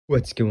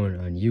What's going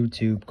on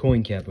YouTube?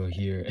 Coin Capital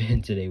here,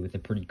 and today with a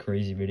pretty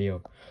crazy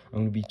video. I'm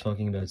going to be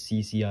talking about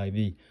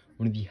CCIV,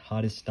 one of the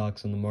hottest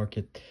stocks on the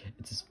market.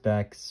 It's a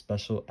SPAC,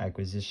 special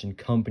acquisition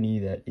company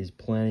that is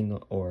planning,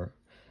 or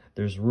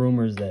there's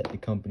rumors that the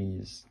company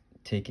is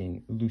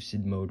taking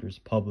LUCID Motors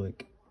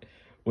public,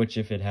 which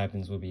if it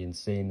happens will be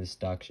insane. The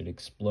stock should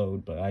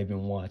explode, but I've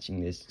been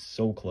watching this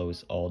so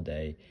close all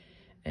day,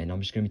 and I'm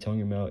just going to be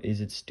talking about,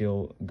 is it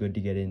still good to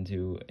get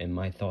into, and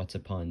my thoughts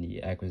upon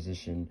the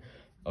acquisition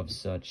of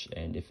such,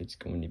 and if it's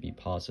going to be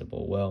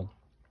possible. Well,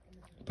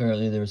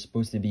 apparently there was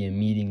supposed to be a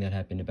meeting that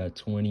happened about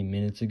 20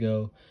 minutes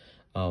ago.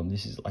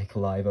 This is like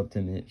live up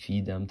to minute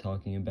feed that I'm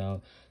talking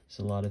about. There's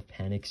a lot of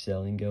panic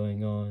selling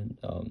going on.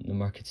 The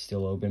market's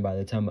still open. By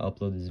the time I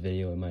upload this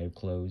video, it might have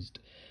closed,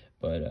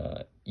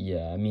 but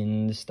yeah, I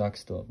mean, the stock's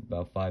still up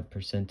about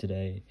 5%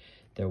 today.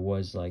 There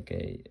was like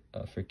a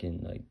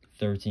freaking like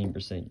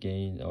 13%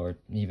 gain, or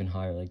even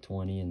higher, like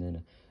 20, and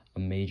then a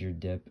major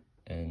dip,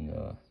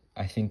 and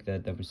I think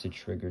that was to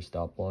trigger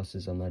stop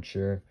losses. I'm not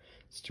sure.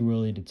 It's too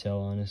early to tell,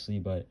 honestly,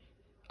 but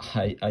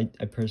I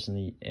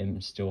personally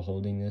am still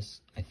holding this.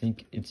 I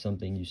think it's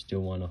something you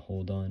still want to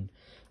hold on.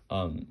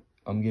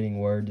 I'm getting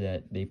word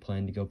that they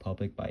plan to go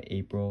public by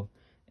April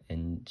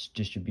and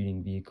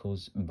distributing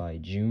vehicles by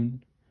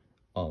June.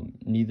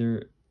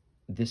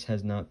 This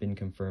has not been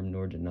confirmed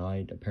nor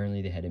denied.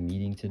 Apparently they had a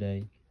meeting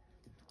today,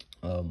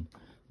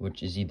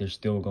 which is either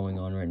still going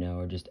on right now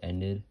or just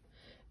ended,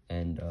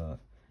 and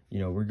you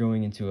know, we're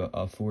going into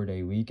a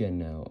 4-day weekend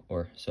now,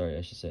 or sorry,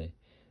 I should say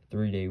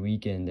 3-day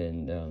weekend,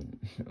 and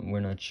we're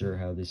not sure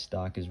how this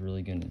stock is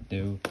really going to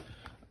do.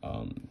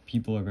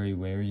 People are very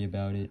wary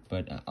about it,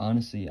 but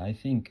honestly, I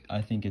think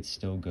it's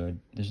still good.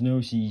 There's no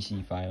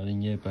CEC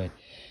filing yet, but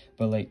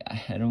like,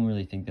 I don't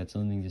really think that's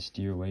something to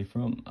steer away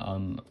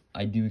from.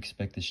 I do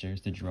expect the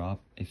shares to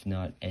drop, if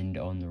not end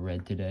on the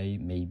red today,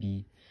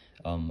 maybe.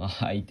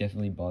 I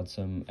definitely bought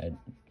some at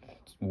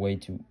way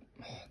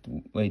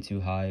too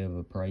high of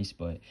a price,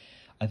 but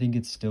I think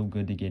it's still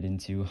good to get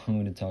into. I'm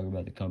going to talk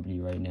about the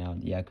company right now,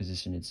 the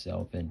acquisition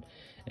itself, and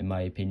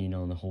my opinion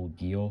on the whole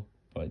deal.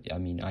 But I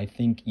mean, I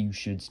think you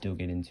should still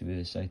get into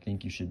this. I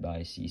think you should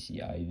buy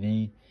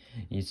CCIV.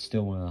 It's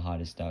still one of the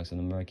hottest stocks on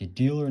the market.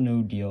 Deal or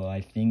no deal,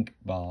 I think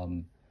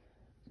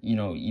you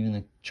know, even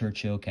the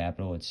Churchill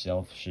Capital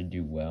itself should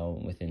do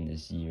well within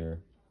this year,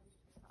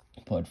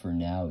 but for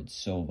now it's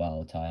so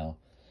volatile.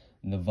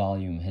 The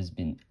volume has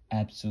been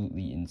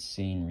absolutely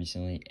insane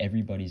recently.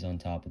 Everybody's on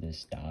top of this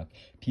stock.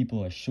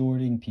 People are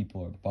shorting,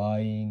 people are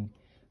buying.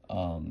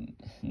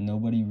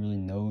 Nobody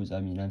really knows. I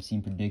mean, I've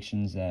seen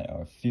predictions that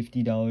are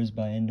 $50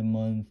 by end of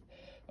month,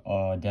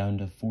 down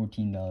to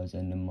 $14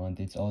 end of month.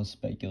 It's all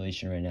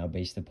speculation right now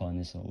based upon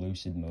this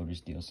LUCID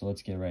Motors deal. So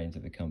let's get right into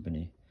the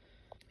company.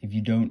 If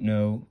you don't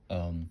know,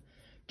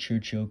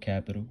 Churchill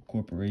Capital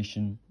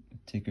Corporation,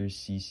 ticker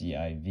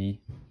CCIV,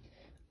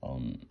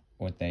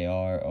 what they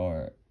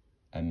are,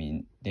 I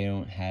mean, they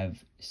don't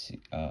have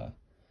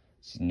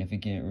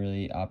significant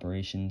really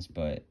operations,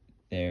 but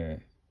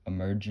they're a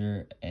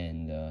merger,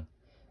 and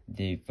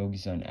they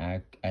focus on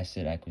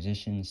asset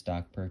acquisition,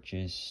 stock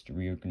purchase,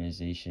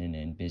 reorganization,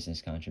 and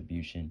business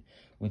contribution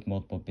with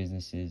multiple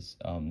businesses.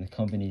 The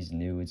company's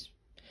new. It's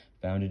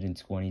founded in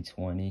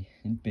 2020,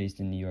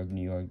 based in New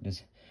York.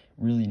 There's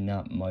really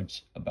not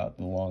much about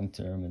the long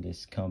term of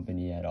this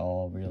company at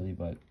all, really,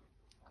 but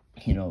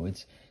you know,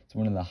 it's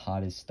one of the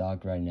hottest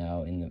stock right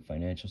now in the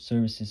financial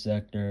services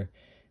sector,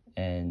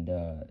 and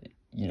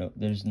you know,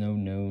 there's no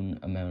known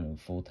amount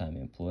of full-time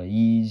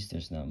employees.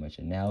 There's not much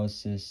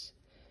analysis,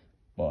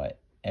 but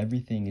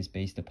everything is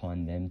based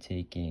upon them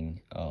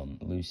taking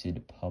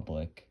LUCID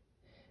public,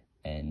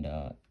 and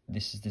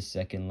this is the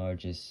second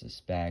largest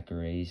SPAC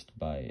raised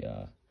by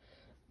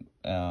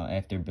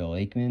after Bill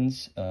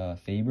Ackman's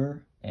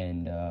Faber,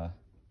 and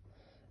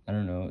I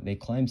don't know, they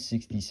climbed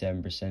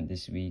 67%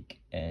 this week,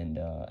 and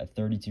a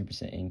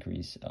 32%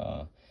 increase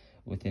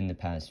within the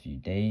past few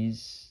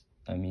days.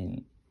 I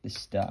mean, the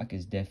stock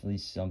is definitely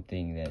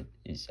something that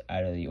is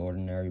out of the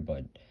ordinary,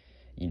 but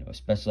you know,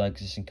 special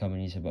acquisition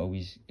companies have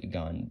always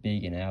gone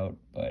big and out,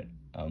 but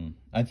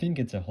I think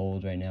it's a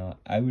hold right now.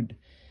 I would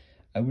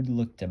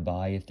look to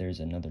buy if there's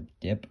another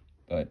dip,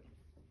 but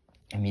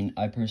I mean,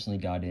 I personally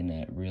got in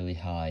at really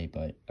high,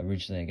 but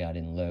originally I got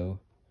in low.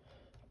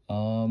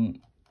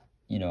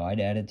 You know, I'd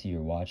add it to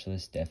your watch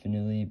list,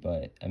 definitely,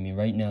 but I mean,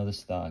 right now the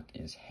stock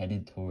is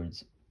headed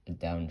towards a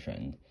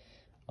downtrend.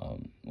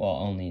 Well,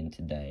 only in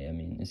today. I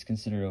mean, it's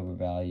considered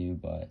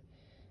overvalued, but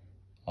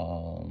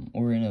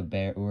we're in a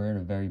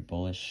very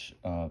bullish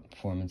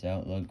performance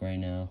outlook right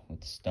now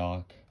with the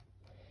stock,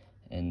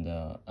 and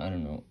I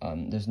don't know.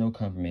 There's no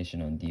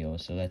confirmation on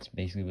deals, so that's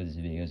basically what this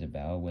video is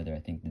about. Whether I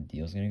think the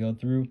deal's gonna go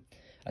through.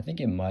 I think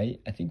it might.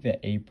 I think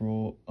that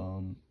April,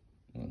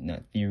 well,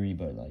 not theory,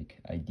 but like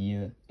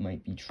idea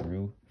might be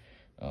true,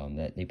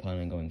 that they plan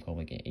on going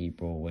public in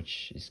April,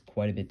 which is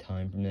quite a bit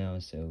time from now,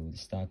 so the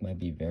stock might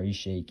be very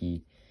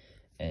shaky,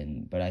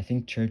 but I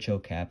think Churchill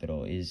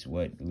Capital is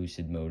what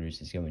LUCID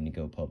Motors is going to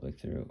go public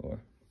through, or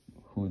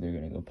who they're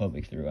going to go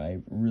public through. I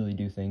really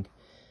do think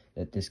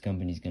that this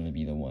company is going to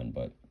be the one,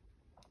 but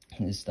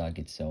this stock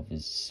itself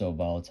is so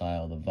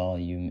volatile. The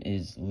volume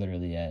is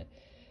literally at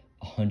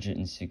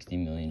 160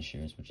 million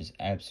shares, which is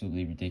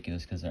absolutely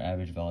ridiculous because their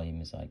average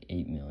volume is like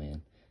 8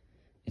 million.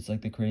 It's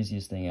like the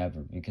craziest thing ever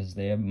because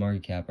they have a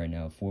market cap right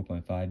now of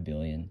 4.5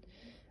 billion,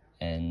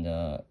 and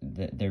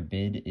their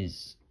bid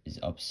is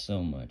up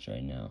so much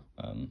right now.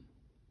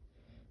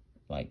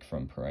 Like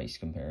from price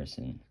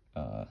comparison.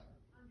 I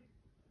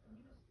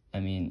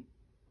mean,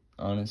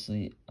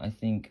 honestly, I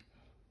think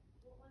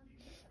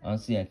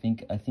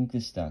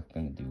this stock's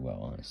gonna do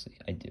well. Honestly,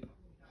 I do,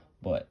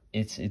 but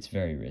it's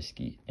very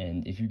risky.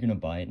 And if you're gonna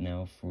buy it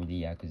now for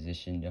the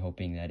acquisition,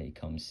 hoping that it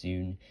comes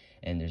soon,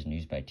 and there's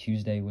news by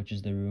Tuesday, which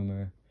is the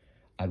rumor,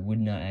 I would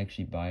not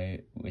actually buy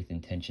it with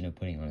intention of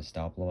putting on a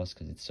stop loss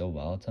because it's so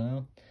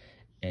volatile.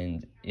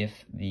 And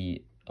if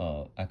the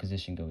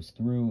acquisition goes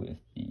through, if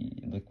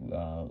the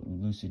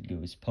Lucid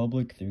goes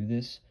public through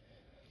this,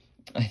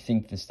 I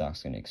think the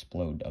stock's going to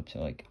explode up to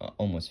like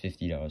almost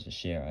 $50 a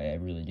share. I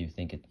really do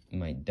think it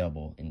might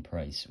double in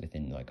price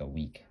within like a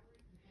week.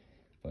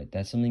 But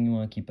that's something you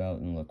want to keep out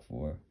and look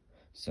for.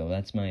 So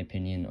that's my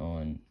opinion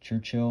on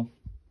Churchill.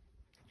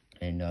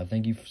 And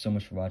thank you so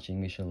much for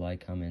watching. Make sure to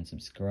like, comment, and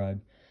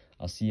subscribe.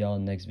 I'll see y'all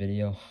in the next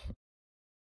video.